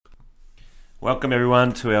Welcome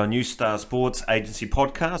everyone to our New Star Sports Agency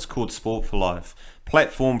podcast called Sport for Life.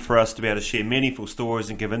 Platform for us to be able to share meaningful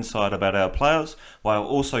stories and give insight about our players while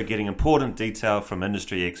also getting important detail from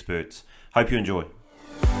industry experts. Hope you enjoy.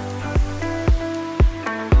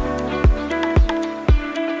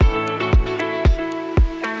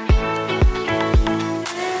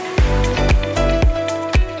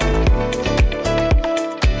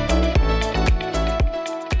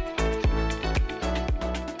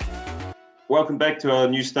 Welcome back to our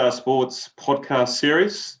New Star Sports podcast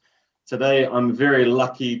series. Today, I'm very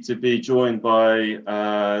lucky to be joined by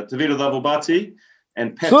Tevita Cavubati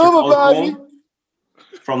and Patrick Osborne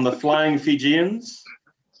from the Flying Fijians,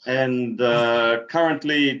 and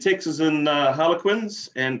currently Texas in Harlequins,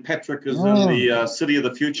 and Patrick is in the City of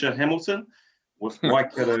the Future, Hamilton, with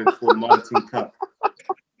Waikato for Mighty Cup.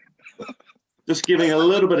 Just giving a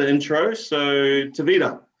little bit of intro. So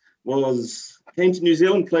Tevita came to New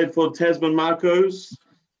Zealand, played for Tasman Marcos,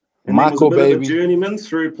 and then was a bit of a journeyman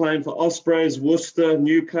through playing for Ospreys, Worcester,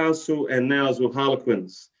 Newcastle, and now is with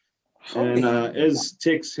Harlequins. And as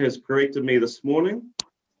Tex has corrected me this morning,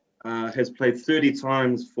 has played 30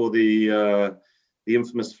 times for the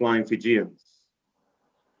infamous Flying Fijians.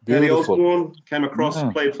 Paddy Osborne came across,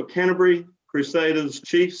 played for Canterbury, Crusaders,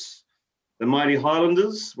 Chiefs, the Mighty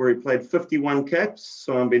Highlanders, where he played 51 caps,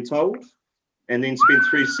 so I'm being told, and then spent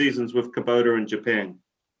 3 seasons with Kubota in Japan.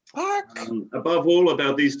 Above all,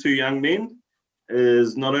 about these 2 young men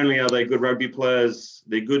is not only are they good rugby players,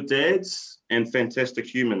 they're good dads and fantastic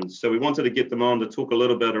humans. So we wanted to get them on to talk a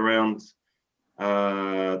little bit around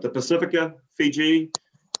the Pacifica, Fiji,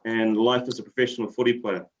 and life as a professional footy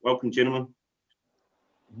player. Welcome, gentlemen.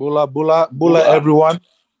 Bula, everyone.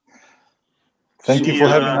 Thank you for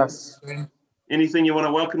having us. Anything you want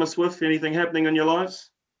to welcome us with? Anything happening in your lives?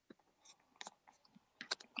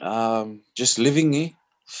 Just living, eh?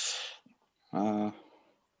 That's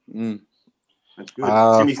good.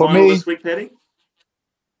 Semi-final this week, Paddy?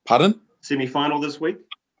 Pardon? Semi-final this week?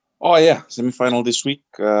 Oh, yeah. Semi-final this week.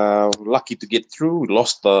 Lucky to get through. We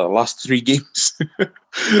lost the last 3 games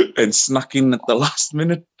and snuck in at the last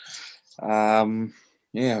minute.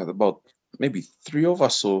 About maybe 3 of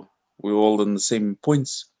us, so we were all in the same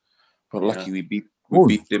points. But lucky we beat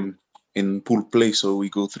them in pool play, so we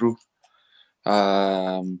go through.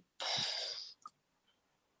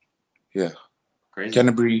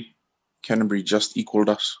 Crazy. Canterbury just equaled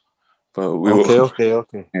us, but we okay.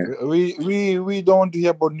 Yeah. We don't want to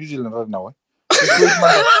hear about New Zealand right now.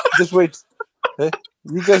 Just wait.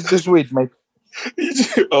 You guys just wait, mate.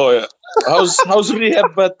 Oh yeah. How's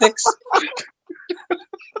rehab, Tex?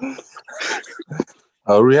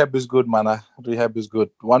 Rehab is good, man. Rehab is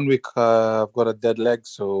good. 1 week, I've got a dead leg,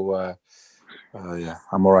 so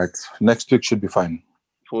I'm all right. Next week should be fine.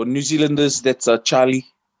 For New Zealanders, that's Charlie.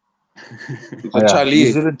 Charlie.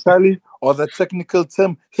 New Zealand Charlie, or the technical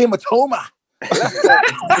term, hematoma.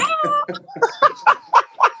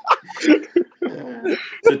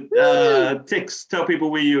 So, Tex, tell people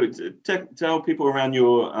tell people around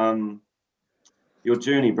your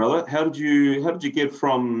journey, brother. How did you get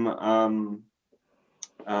from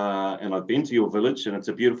and I've been to your village, and it's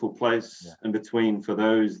a beautiful place in between for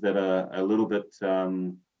those that are a little bit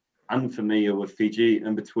unfamiliar with Fiji,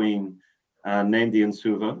 in between Nandi and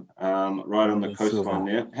Suva, right on the coastline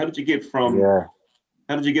there. How did you get from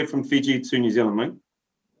Fiji to New Zealand, mate?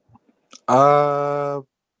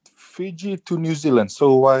 Fiji to New Zealand.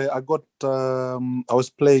 So I was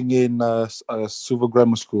playing in Suva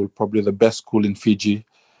Grammar School, probably the best school in Fiji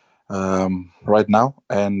right now,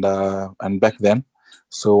 and back then.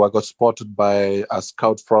 So I got spotted by a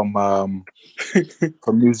scout from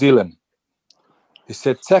New Zealand. He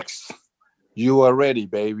said, "Tex, you are ready,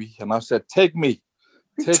 baby." And I said, take me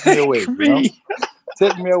away.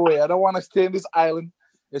 Take me away. I don't want to stay in this island.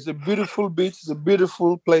 It's a beautiful beach. It's a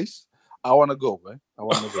beautiful place. I want to go, man. I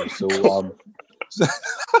want to go. So,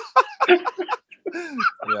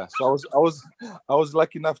 So I was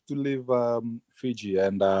lucky enough to leave Fiji,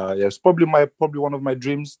 and it's probably one of my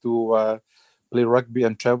dreams to play rugby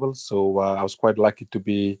and travel. So I was quite lucky to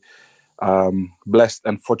be blessed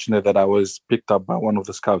and fortunate that I was picked up by one of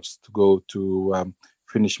the scouts to go to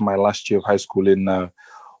finish my last year of high school in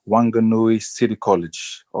Wanganui City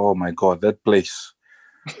College. Oh my God, that place!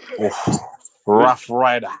 Rough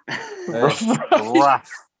rider, rough.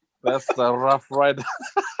 That's a rough rider.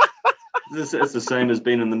 It's the same as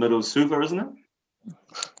being in the middle of Suva, isn't it?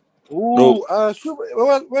 Well, a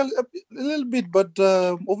little bit, but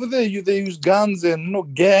over there they use guns and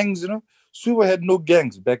gangs. Suva had no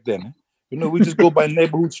gangs back then. We just go by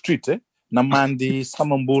neighborhood street. Namandi,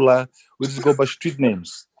 Samambula. We just go by street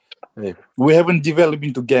names. Hey, we haven't developed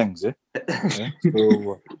into gangs, eh?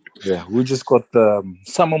 So, we just got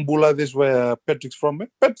Samambula. This where Patrick's from, eh?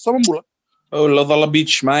 Samambula. Oh, Lodala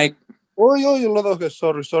Beach, mate. Oh, okay,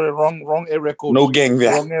 sorry, wrong area code. No gang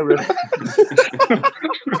there. Wrong area.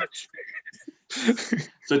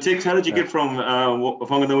 So, Tex, how did you get from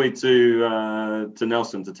Whanganui to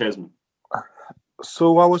Nelson, to Tasman?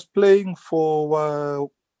 So I was playing for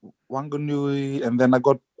Wanganui, and then I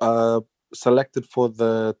got selected for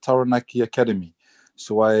the Taranaki Academy.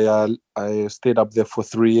 So I stayed up there for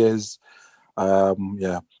 3 years.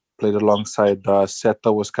 Played alongside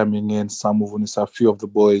Seta was coming in, some of a few of the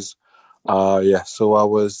boys. So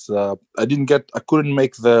I couldn't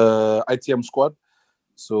make the ITM squad.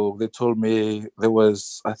 So they told me there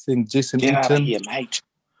was, I think, Jason Get Eaton. out of here, mate.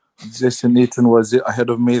 Jason Eaton was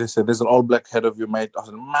ahead of me. They said, "There's an All Black ahead of you, mate." I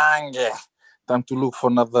said, "Man, yeah, time to look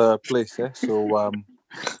for another place." So,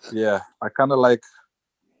 I kind of like.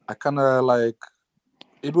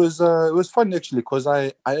 It was fun actually, because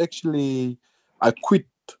I quit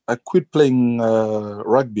playing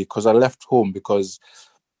rugby because I left home because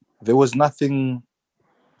there was nothing,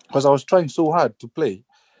 because I was trying so hard to play,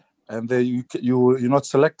 and then you're not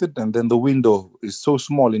selected, and then the window is so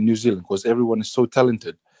small in New Zealand because everyone is so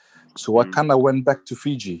talented. So I kind of went back to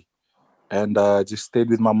Fiji and just stayed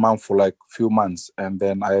with my mom for like a few months, and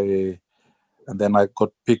then I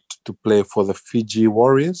got picked to play for the Fiji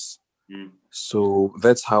Warriors. So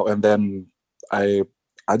that's how. And then I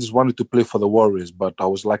just wanted to play for the Warriors, but I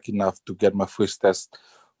was lucky enough to get my first test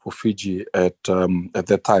for Fiji at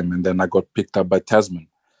that time, and then I got picked up by Tasman.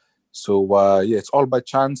 So it's all by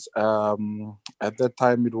chance. At that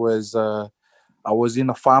time, it was. I was in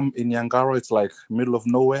a farm in Yangara. It's like middle of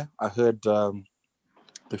nowhere. I heard the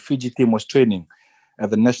Fiji team was training at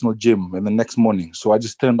the national gym in the next morning. So I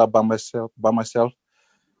just turned up by myself,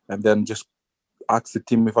 and then just asked the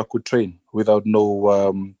team if I could train without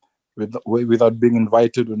without being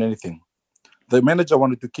invited or anything. The manager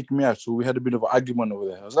wanted to kick me out, so we had a bit of an argument over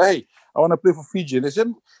there. I was like, "Hey, I want to play for Fiji." And they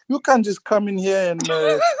said, "You can't just come in here and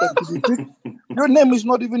expect to be picked. Your name is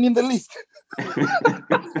not even in the list."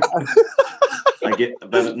 I get,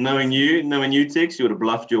 but knowing you, Tex, you would have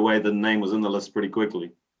bluffed your way. The name was in the list pretty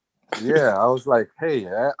quickly. Yeah, I was like, "Hey,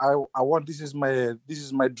 I want, this is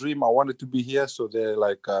my dream. I wanted to be here." So they're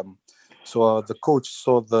like, so the coach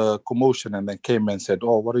saw the commotion and then came and said,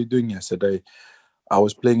 "Oh, what are you doing here?" I said, I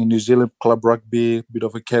was playing in New Zealand club rugby, bit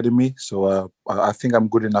of academy. So I think I'm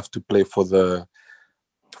good enough to play for the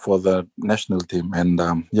national team. And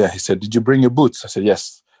he said, "Did you bring your boots?" I said,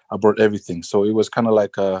 "Yes, I brought everything." So it was kind of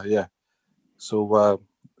like, So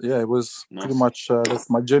it was nice. Pretty much that's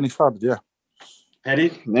my journey started. Yeah. Paddy,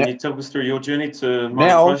 can you talk us through your journey to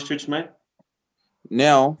Christchurch, mate?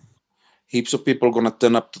 Now, heaps of people are going to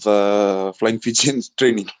turn up to the Flying Fijians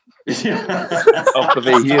training after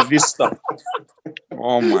they hear this stuff.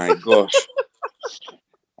 Oh my gosh.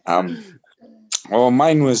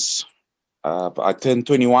 Mine was, I turned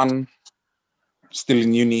 21, still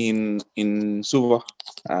in uni in Suva,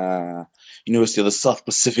 University of the South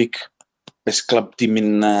Pacific, best club team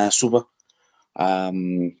in Suva.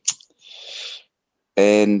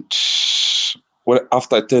 And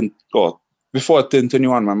after I turned, before I turned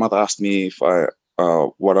 21, my mother asked me if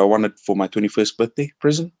what I wanted for my 21st birthday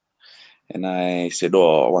present. And I said, I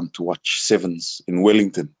want to watch Sevens in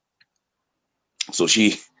Wellington. So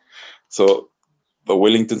the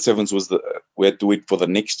Wellington Sevens we had to wait for the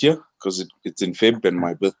next year because it's in Feb and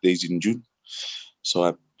my birthday is in June. So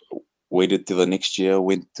I waited till the next year,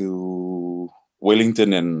 went to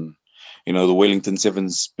Wellington, and, the Wellington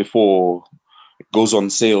Sevens, before it goes on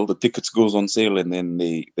sale, the tickets goes on sale, and then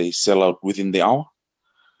they sell out within the hour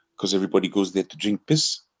because everybody goes there to drink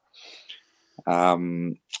piss.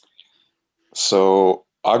 So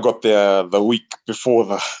I got there the week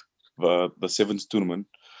before the Sevens tournament.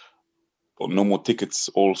 No more tickets,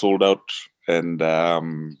 all sold out. And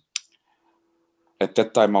at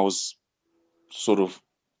that time, I was sort of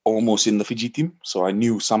almost in the Fiji team. So I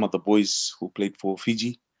knew some of the boys who played for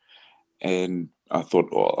Fiji. And I thought,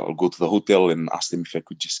 I'll go to the hotel and ask them if I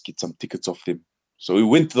could just get some tickets off them. So we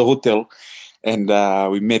went to the hotel and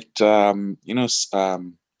we met, Salesi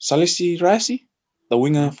Rasi, the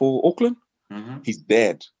winger for Auckland. Mm-hmm. His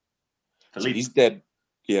dad. So his dad,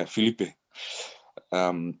 Felipe.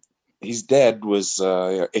 His dad was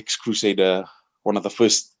ex-Crusader, one of the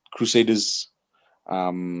first Crusaders.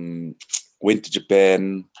 Went to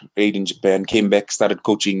Japan, played in Japan, came back, started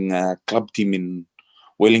coaching a club team in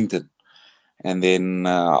Wellington. And then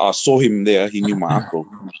I saw him there. He knew my uncle,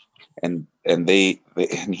 and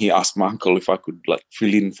he asked my uncle if I could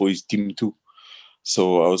fill in for his team too.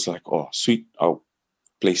 So I was like, "Oh, sweet!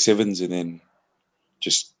 play sevens and then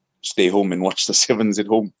just stay home and watch the sevens at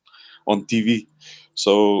home on TV.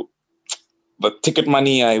 So the ticket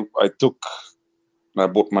money I took, I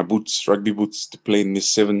bought my boots, rugby boots, to play in this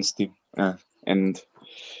sevens team. And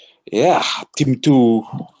yeah, Team 2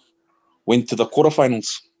 went to the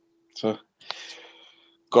quarterfinals. So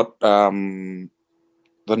got the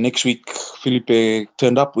next week, Felipe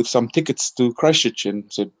turned up with some tickets to Christchurch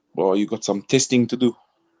and said, well, you got some testing to do.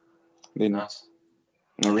 Then Nice.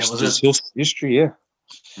 the rest is history, yeah.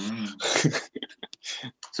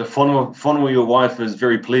 So Fonua, your wife, is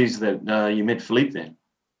very pleased that you met Philippe then.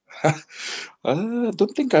 I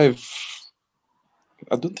don't think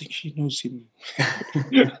she knows him.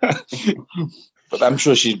 But I'm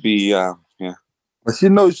sure she'd be, yeah. But she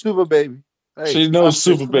knows Super Baby. Hey, she knows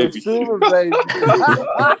Super Baby. Super Baby.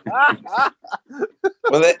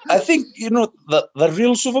 Well, I think, the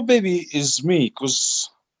real Super Baby is me, because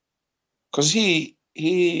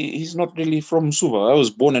he's not really from Suva. I was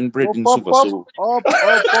born and bred in Suva. So.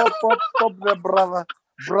 Stop there, brother.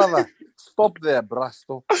 Stop there,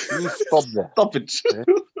 Brasto. You stop there. Stop it. Yeah.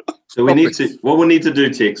 So what we need to do,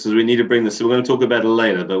 Tex, is we need to bring this. So we're going to talk about it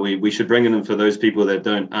later, but we should bring it in for those people that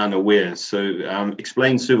aren't aware. So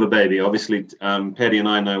explain Suva Baby. Obviously, Paddy and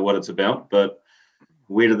I know what it's about, but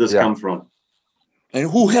where did this come from? And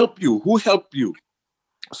who helped you?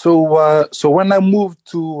 So when I moved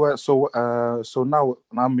to so now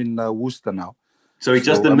I'm in Worcester now. So he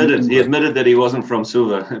just admitted. He admitted that he wasn't from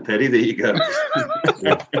Suva. Paddy, there you go.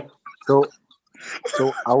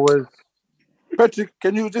 So I was. Patrick,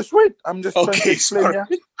 can you just wait? I'm just trying to explain.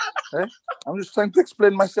 Yeah, I'm just trying to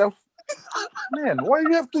explain myself. Man, why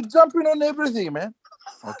you have to jump in on everything, man?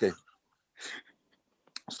 Okay.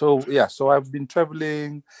 So I've been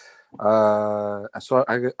traveling. So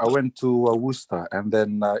I went to Worcester, and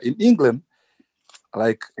then in England,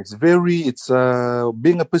 like it's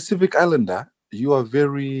being a Pacific Islander, you are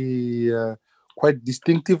very quite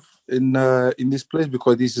distinctive in this place,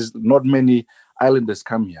 because this is not many islanders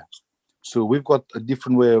come here. So we've got a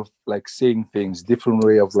different way of like saying things, different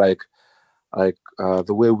way of like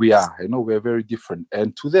the way we are. We're very different,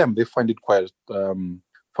 and to them they find it quite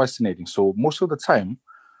fascinating. So most of the time,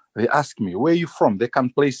 they ask me, "Where are you from?" They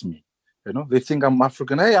can't place me. They think I'm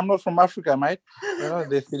African. Hey, I'm not from Africa, mate.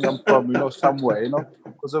 They think I'm from somewhere.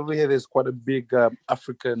 Because over here there's quite a big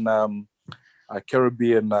African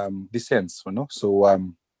Caribbean descent. So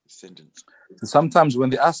descendants. Sometimes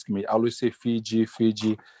when they ask me, I always say Fiji.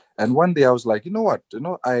 And one day I was like, you know what?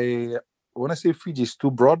 When I say Fiji, it's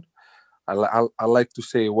too broad. I like to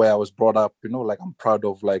say where I was brought up. Like I'm proud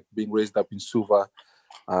of like being raised up in Suva.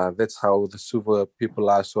 That's how the Suva people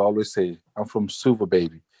are. So I always say I'm from Suva,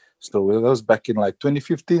 baby. So that was back in like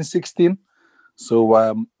 2015, 16.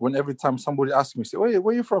 So when every time somebody asks me, say, where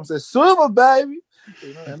are you from? I say, Suva, baby.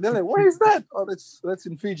 And they're like, where is that? Oh, that's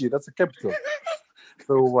in Fiji. That's the capital.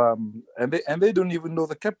 So and they don't even know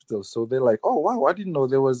the capital. So they're like, oh wow, I didn't know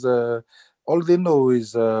there was all they know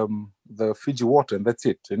is the Fiji water, and that's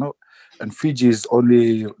it. And Fiji is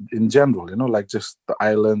only in general, like just the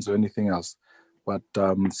islands or anything else. But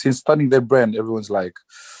since starting their brand, everyone's like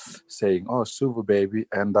saying, oh, Suva baby.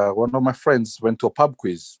 And one of my friends went to a pub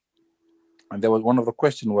quiz, and there was one of the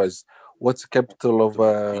question was, what's the capital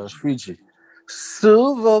of Fiji?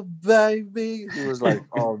 Suva baby. He was like,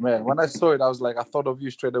 oh man, when I saw it, I was like, I thought of you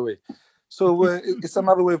straight away. So it's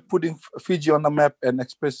another way of putting Fiji on the map, and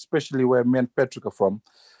especially where me and Patrick are from.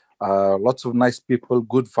 Lots of nice people,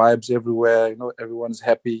 good vibes everywhere. Everyone's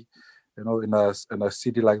happy. In a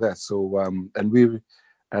city like that. So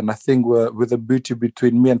and I think with the beauty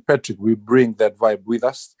between me and Patrick, we bring that vibe with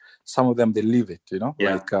us. Some of them, they leave it.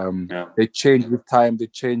 They change with time. They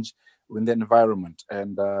change in the environment.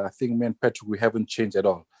 And I think me and Patrick, we haven't changed at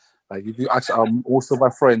all. Like if you ask most of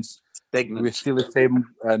our friends, we're still the same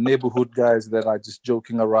neighborhood guys that are just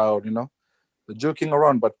joking around. They're joking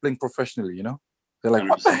around but playing professionally. They're like, 100%.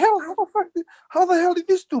 What the hell? How the hell did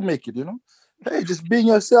these two make it? Hey, just being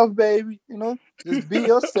yourself, baby. Just be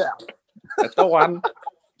yourself. That's the one.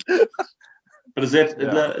 But is that?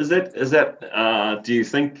 Do you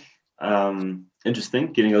think?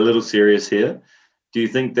 Interesting. Getting a little serious here. Do you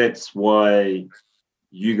think that's why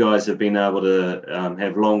you guys have been able to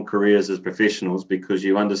have long careers as professionals, because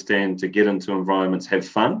you understand to get into environments, have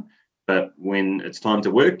fun, but when it's time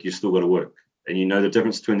to work, you still got to work, and you know the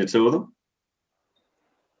difference between the two of them?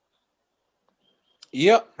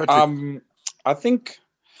 Yeah. I think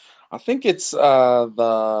it's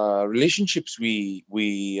the relationships we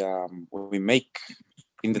make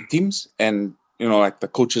in the teams, and like the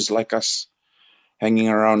coaches like us hanging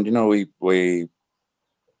around. We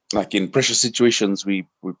like in pressure situations we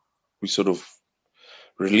sort of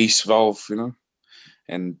release valve, you know,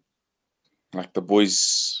 and like the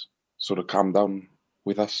boys sort of calm down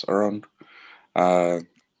with us around.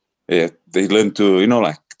 Yeah, they learn to, you know,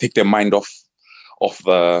 like take their mind off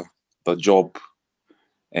the job.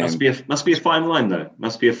 And must be a fine line though.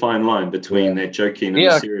 Must be a fine line between that joking and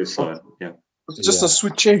the serious side. Yeah, it's just a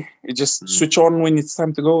switch. You just switch on when it's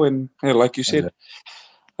time to go, and like you said,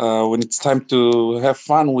 when it's time to have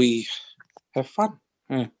fun, we have fun.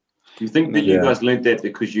 Yeah. Do you think that you guys learned that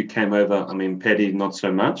because you came over? I mean, Paddy, not so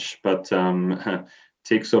much, but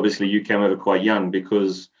Tex, obviously, you came over quite young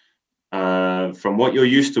because from what you're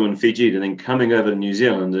used to in Fiji, and then coming over to New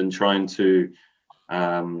Zealand and trying to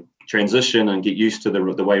transition and get used to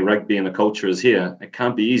the way rugby and the culture is here, it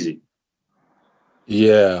can't be easy.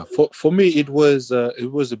 Yeah, for me, it was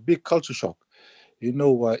a big culture shock. You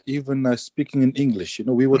know, even speaking in English, you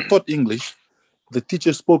know, we were taught English. The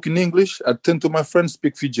teacher spoke in English. I turned to my friends,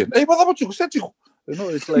 speak Fijian. Hey, you know,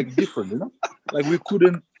 it's like different. You know, like we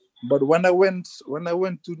couldn't. But when I went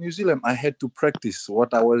to New Zealand, I had to practice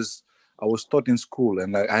what I was taught in school,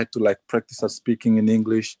 and I had to like practice speaking in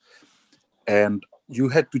English. And you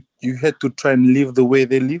had to try and live the way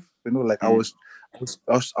they live. You know, like I was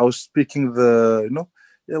speaking the, you know,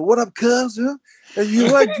 yeah, what up, cuz? Yeah, and you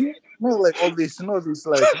right, you know, like all this, you know, this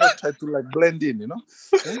like, you know, try to like blend in, you know.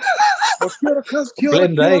 Yeah?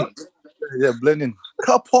 Blend, eh? Yeah, blend in.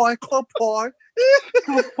 Kapai.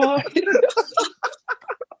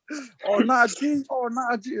 Oh,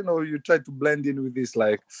 Naji, you know, you try to blend in with this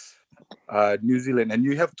like New Zealand, and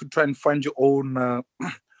you have to try and find your own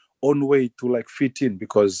own way to like fit in,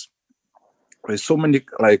 because there's so many,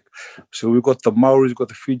 like, so we got the Maoris, we got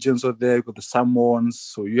the Fijians out there, we got the Samoans,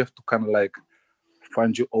 so you have to kind of like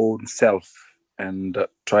find your own self and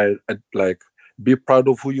try like be proud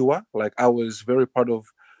of who you are. Like I was very proud of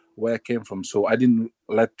where I came from, so I didn't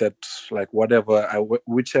let that, like,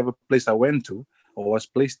 whichever place I went to or was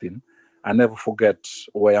placed in, I never forget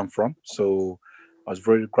where I'm from. So I was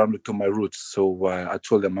very grounded to my roots. So I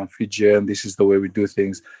told them I'm Fijian. This is the way we do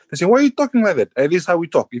things. They say, "Why are you talking like that?" Hey, this is how we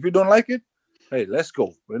talk. If you don't like it, hey, let's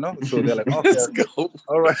go. You know. So they're like, "Okay, let's go."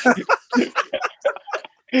 All right.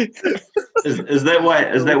 Is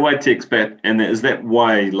that why Tex back, and is that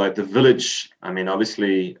why like the village? I mean,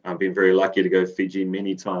 obviously, I've been very lucky to go to Fiji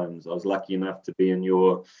many times. I was lucky enough to be in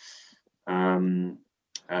your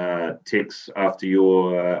Tex after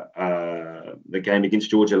your the game against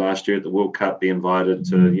Georgia last year at the World Cup. Be invited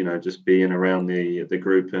to, you know, just be in around the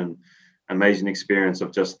group, and amazing experience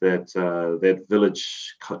of just that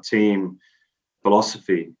village team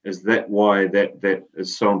philosophy. Is that why that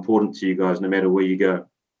is so important to you guys, no matter where you go?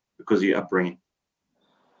 Because of your upbringing?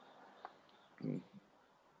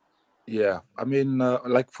 Yeah, I mean,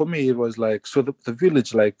 like for me, it was like, so the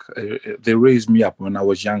village, like they raised me up when I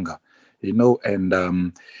was younger, you know, and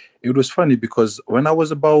it was funny because when I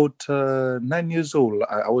was about 9 years old,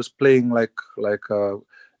 I was playing like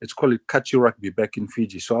it's called Fiji Rugby back in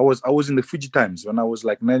Fiji. So I was in the Fiji Times when I was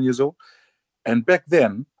like 9 years old, and back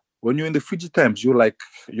then, when you're in the Fiji Times, you're like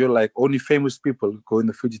only famous people go in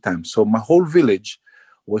the Fiji Times. So my whole village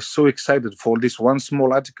was so excited for this one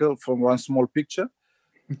small article from one small picture,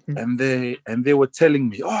 and they were telling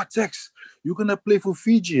me, "Oh, Tex, you're gonna play for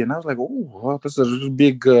Fiji," and I was like, "Oh, wow, that's a really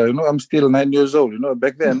big." You know, I'm still 9 years old. You know,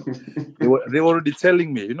 back then they were already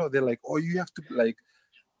telling me. You know, they're like, "Oh, you have to like."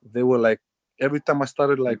 They were like, every time I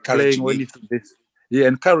started like playing or anything, yeah,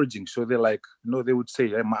 encouraging. So they're like, you know, they would say,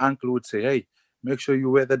 my uncle would say, "Hey, make sure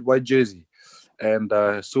you wear that white jersey," and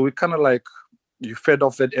so we kind of like, you fed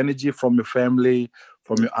off that energy from your family,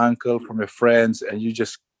 from your uncle, from your friends, and you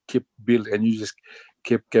just keep building, and you just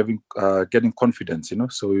keep getting confidence, you know.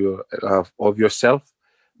 So you of yourself,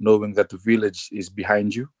 knowing that the village is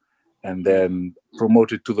behind you, and then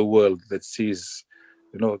promote it to the world that sees,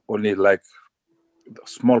 you know, only like a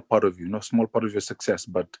small part of you, small part of your success,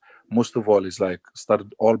 but most of all is like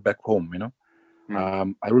started all back home, you know.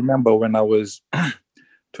 I remember when I was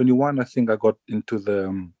 21, I think I got into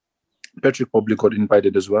the Patrick probably got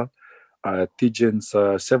invited as well. Tijan's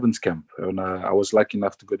sevens camp, and I was lucky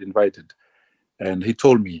enough to get invited. And he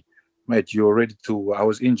told me, "Mate, you're ready to." I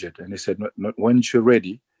was injured, and he said, "When you're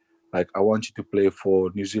ready, like I want you to play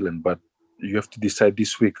for New Zealand, but you have to decide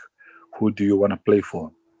this week who do you want to play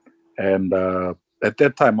for." And at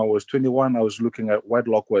that time, I was 21. I was looking at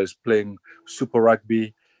Whitelock was playing Super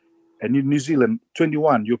Rugby, and in New Zealand,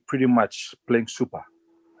 21, you're pretty much playing Super.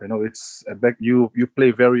 You know, it's back. You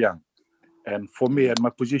play very young. And for me, at my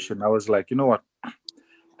position, I was like, you know what?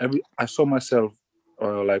 I saw myself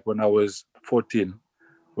like when I was 14,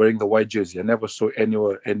 wearing the white jersey. I never saw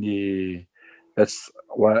any that's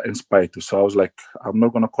what inspired to. So I was like, I'm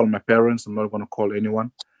not gonna call my parents. I'm not gonna call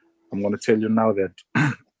anyone. I'm gonna tell you now that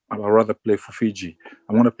I'd rather play for Fiji.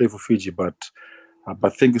 I want to play for Fiji, but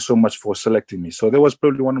thank you so much for selecting me. So that was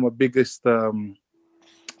probably one of my biggest,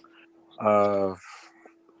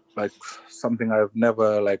 like something I've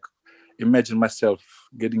never like imagined myself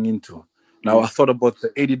getting into. Now I thought about the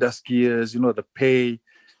Adidas gears, the pay,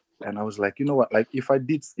 and I was like, you know what? Like if I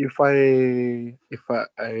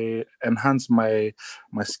enhance my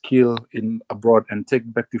skill in abroad and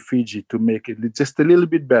take back to Fiji to make it just a little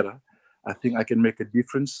bit better, I think I can make a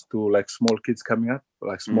difference to like small kids coming up,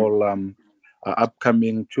 like small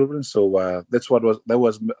upcoming children. So that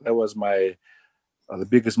was my the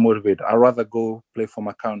biggest motivator. I'd rather go play for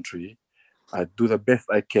my country. I do the best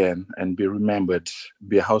I can and be remembered,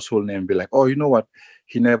 be a household name, be like, oh, you know what?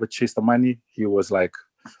 He never chased the money. He was like,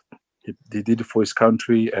 he did it for his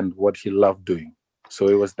country and what he loved doing. So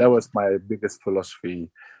that was my biggest philosophy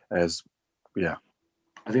yeah.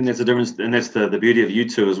 I think that's the difference, and that's the beauty of you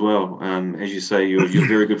two as well. As you say, you're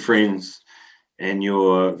very good friends, and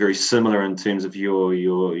you're very similar in terms of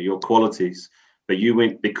your qualities. But you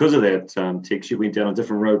went, because of that, Tex, you went down a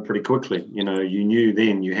different road pretty quickly. You knew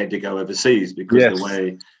then you had to go overseas because the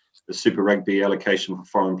way the Super Rugby allocation for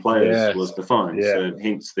foreign players was defined. So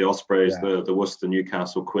hence the Ospreys, the Worcester,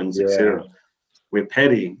 Newcastle, Quins, etc. Where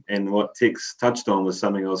Paddy, and what Tex touched on was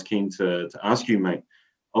something I was keen to ask you, mate.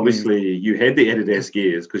 Obviously, you had the Adidas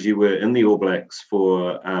gears because you were in the All Blacks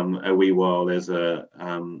for a wee while as a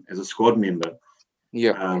squad member.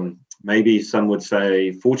 Yeah. Maybe some would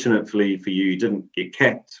say, fortunately for you, you didn't get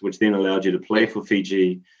capped, which then allowed you to play for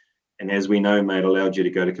Fiji, and as we know, mate, allowed you to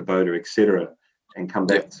go to Kubota, etc., and come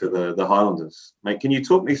back to the Highlanders. Mate, can you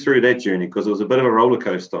talk me through that journey? Because it was a bit of a roller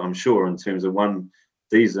coaster, I'm sure, in terms of one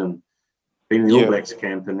season being in the All Blacks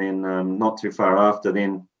camp, and then not too far after,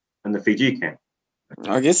 then in the Fiji camp.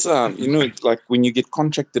 I guess like when you get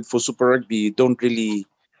contracted for Super Rugby, you don't really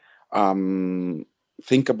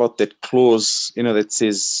think about that clause, that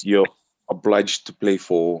says you're obliged to play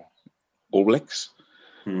for All Blacks.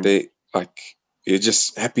 You're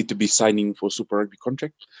just happy to be signing for Super Rugby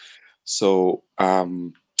contract. So for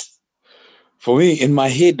me, in my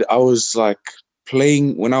head, I was like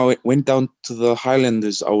playing when I went down to the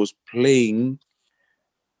Highlanders. I was playing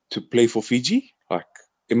to play for Fiji. Like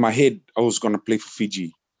in my head, I was gonna play for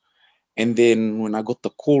Fiji. And then when I got the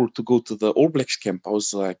call to go to the All Blacks camp, I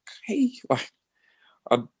was like, hey, like,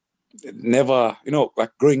 I never,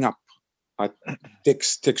 like growing up,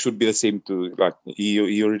 Tex would be the same too. Like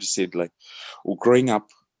he already said, like, well, growing up,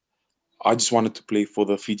 I just wanted to play for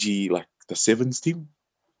the Fiji, like the sevens team.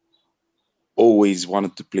 Always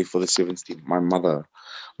wanted to play for the sevens team. My mother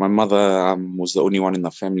was the only one in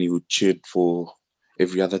the family who cheered for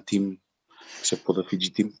every other team except for the Fiji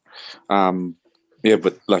team.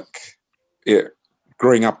 But like,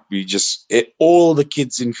 growing up, all the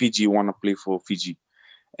kids in Fiji want to play for Fiji,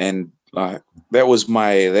 and that was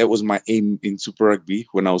my aim in Super Rugby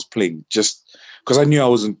when I was playing. Just because I knew I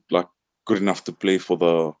wasn't like good enough to play for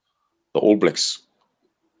the All Blacks,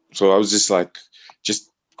 so I was just like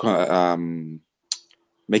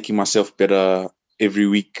making myself better every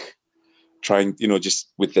week, trying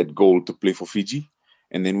just with that goal to play for Fiji.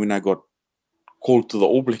 And then when I got called to the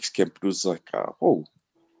All Blacks camp, it was like,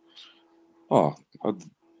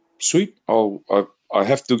 sweet. I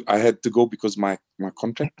had to go because my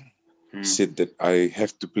contract said that I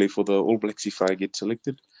have to play for the All Blacks if I get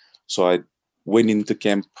selected. So I went into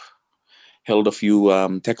camp, held a few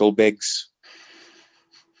tackle bags,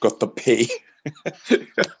 got the pay.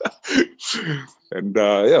 And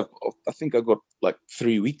I think I got like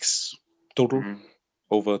 3 weeks total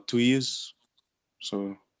over 2 years.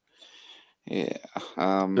 So yeah.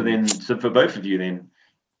 So for both of you then,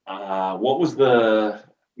 what was the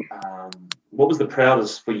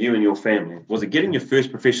proudest for you and your family? Was it getting your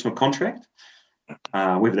first professional contract,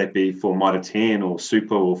 whether that be for Mitre 10 or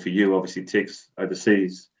Super, or for you, obviously, Tex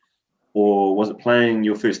overseas, or was it playing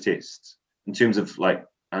your first test? In terms of, like,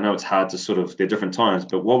 I know it's hard to sort of, they're different times,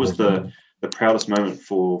 but what was the proudest moment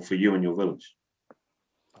for you and your village?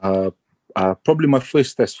 Probably my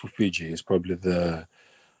first test for Fiji is probably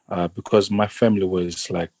because my family was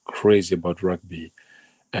like crazy about rugby,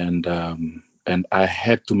 and I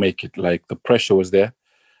had to make it. Like the pressure was there.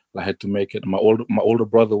 I had to make it. My older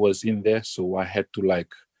brother was in there, so I had to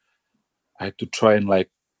try and like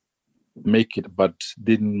make it, but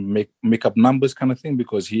didn't make up numbers kind of thing,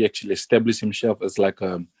 because he actually established himself as like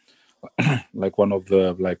like one of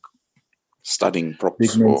the like studying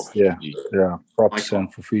props for Fiji. Props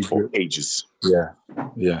and for Fiji for ages.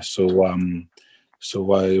 So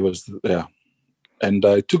I was and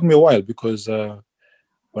it took me a while because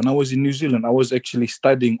when I was in New Zealand, I was actually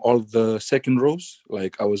studying all the second rows.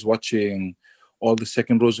 Like I was watching all the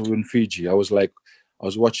second rows in Fiji. I was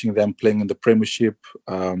watching them playing in the Premiership.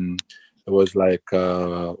 There was like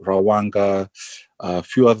Rawanga, a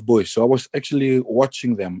few other boys. So I was actually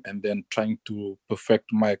watching them and then trying to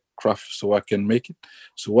perfect my craft so I can make it.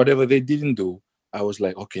 So whatever they didn't do, I was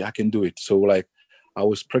like, okay, I can do it. So like I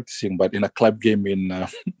was practicing, but in a club game in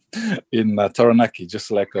in Taranaki,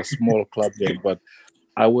 just like a small club game. But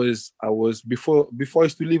I was before I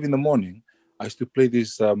used to leave in the morning. I used to play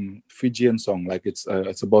this Fijian song, like it's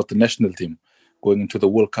about the national team going into the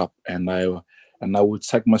World Cup, and I would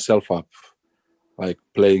psych myself up, like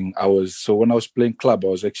playing. So when I was playing club, I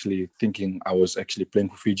was actually thinking I was actually playing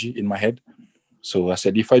for Fiji in my head. So I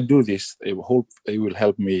said, if I do this, it will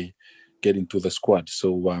help me get into the squad.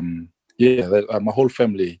 So my whole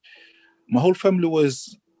family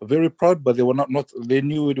was very proud, but they were not. They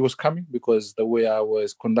knew it was coming because the way I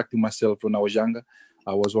was conducting myself when I was younger,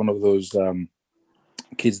 I was one of those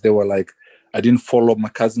kids. They were like, I didn't follow my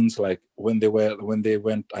cousins. Like when they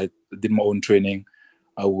went, I did my own training.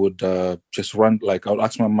 I would just run. Like I would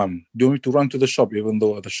ask my mom, "Do you want me to run to the shop, even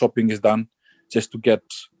though the shopping is done, just to get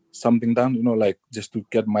something done? You know, like just to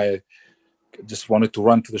get my." Just wanted to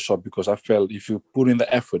run to the shop because I felt if you put in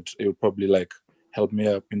the effort, it would probably like help me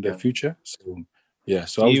up in the future. So yeah,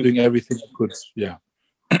 so I was doing everything I could. Yeah,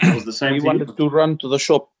 it was the same. You wanted to run to the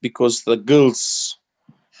shop because the girls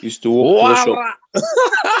used to walk to the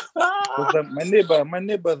shop. My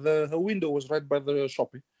neighbor, her window was right by the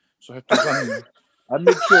shop, so I had to run. I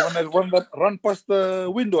made sure when I run past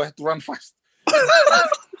the window, I had to run fast.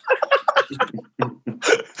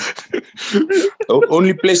 The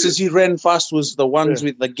only places he ran fast was the ones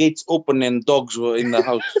with the gates open and dogs were in the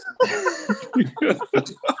house.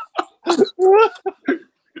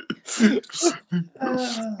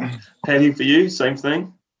 Paddy, for you, same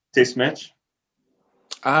thing. Test match.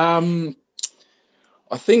 I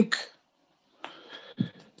think,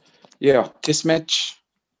 test match,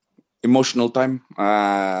 emotional time.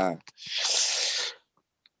 I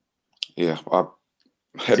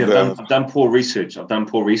I've done poor research.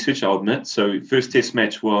 I'll admit. So first test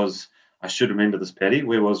match was, I should remember this, Paddy.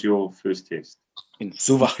 Where was your first test? In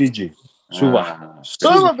Suva. Fiji. Suva,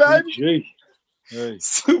 baby. Hey.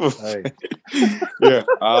 Suva. Hey. Yeah.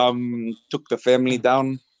 Took the family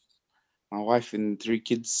down. My wife and 3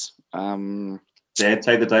 kids. Dad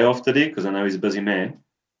take the day off today? Because I know he's a busy man.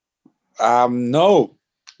 No.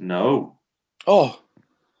 Oh.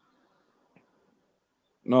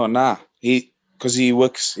 No, nah. Because he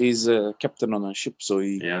works, he's a captain on a ship, so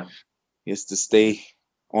he has to stay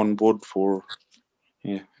on board for.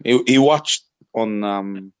 Yeah, he watched on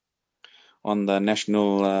the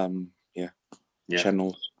national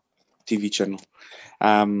channel, TV channel.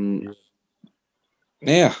 I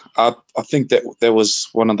think that was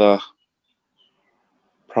one of the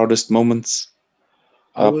proudest moments.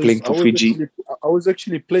 Playing for Fiji. I was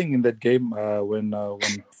actually playing in that game when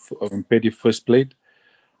Paddy first played.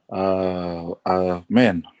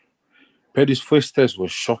 Man, Paddy's first test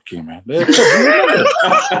was shocking, man.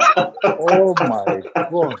 Oh my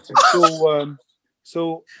god!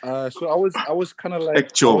 So I was kind of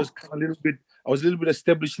like I was a little bit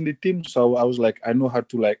established in the team, so I was like I know how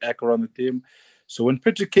to like act around the team. So when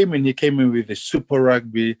Patrick came in, he came in with the Super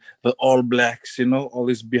Rugby, the All Blacks, all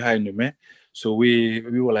this behind him, man. So we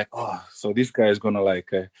were like, oh, so this guy is gonna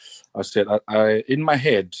like. I said, I in my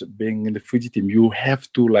head, being in the Fiji team, you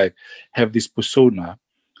have to like have this persona.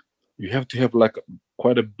 You have to have like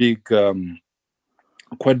quite big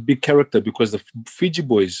character because the Fiji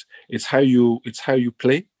boys, it's how you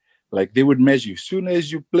play. Like they would measure you. Soon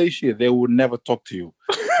as you play shit, they would never talk to you.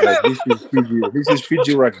 Like this is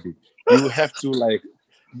Fiji rugby. You have to like.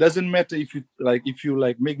 Doesn't matter if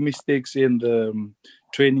you make mistakes in the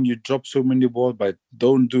training, you drop so many balls, but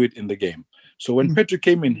don't do it in the game. So when Patrick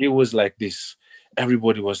came in, he was like this.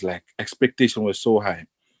 Everybody was like, expectation was so high.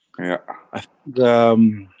 Yeah.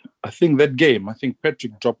 I think that game,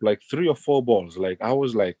 Patrick dropped like 3 or 4 balls. Like I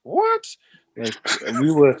was like, what? Like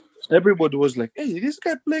everybody was like, hey, this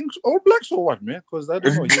guy playing All Blacks or what, man? Because I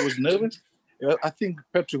don't know, he was nervous. I think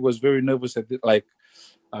Patrick was very nervous at it, like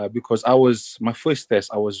because my first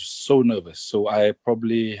test, I was so nervous. So I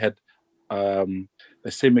probably had the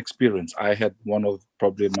same experience. I had one of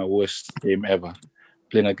probably my worst game ever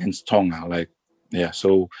playing against Tonga. Like, yeah.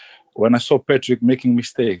 So when I saw Patrick making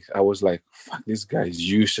mistakes, I was like, fuck, this guy is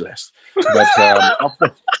useless. But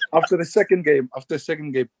after the second game,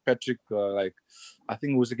 Patrick, I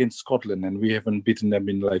think it was against Scotland, and we haven't beaten them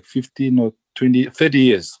in like 15 or 30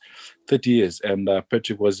 years. 30 years. And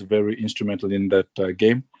Patrick was very instrumental in that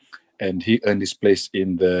game. And he earned his place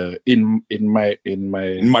in my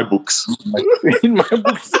books. In my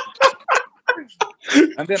books.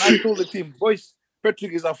 And then I told the team, boys,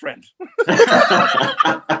 Patrick is our friend.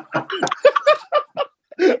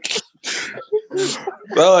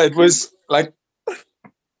 Well, it was like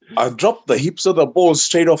I dropped the hips of the ball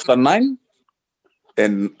straight off the 9,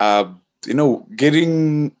 and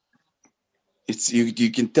getting it's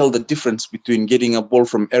you can tell the difference between getting a ball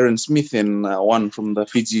from Aaron Smith and one from the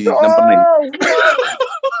Fiji number 9.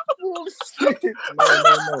 Oh, shit. No.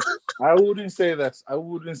 I wouldn't say that.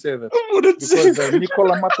 Because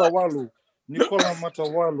Nicola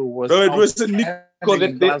Matawalu was. No, it wasn't Nico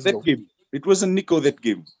that game. It wasn't Nico that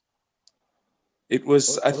game. It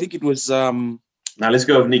was. I think it was. Now let's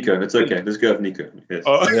go with Nico. It's okay. Let's go with Nico. Yes.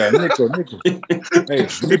 Yeah, Nico. Hey,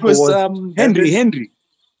 it was Henry.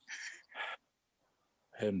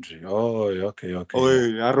 Oh, okay. Oh,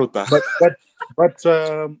 Arota. But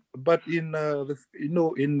in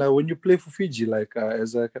when you play for Fiji, like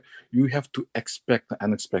you have to expect the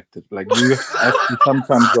unexpected. Like you have to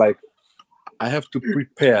sometimes I have to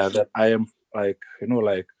prepare that I am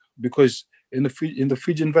because in the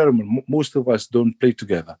Fiji environment, most of us don't play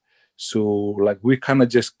together. So we kind of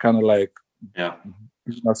beat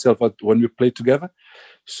ourselves out when we play together.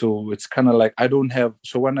 So it's kind of I don't have.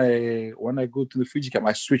 So when I go to the Fiji camp,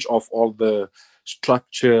 I switch off all the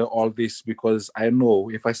structure, all this, because I know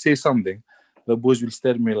if I say something, the boys will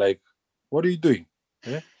stare at me like, "What are you doing?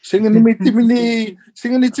 Singing Timini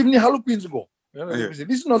Harlequins go." This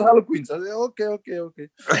is not Harlequins. I say, okay.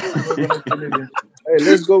 Hey,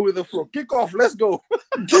 let's go with the flow. Kick off. Let's go.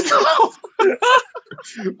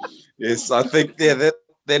 Yes, I think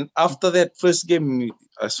then after that first game,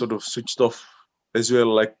 I sort of switched off as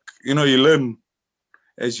well. You learn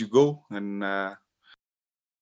as you go, and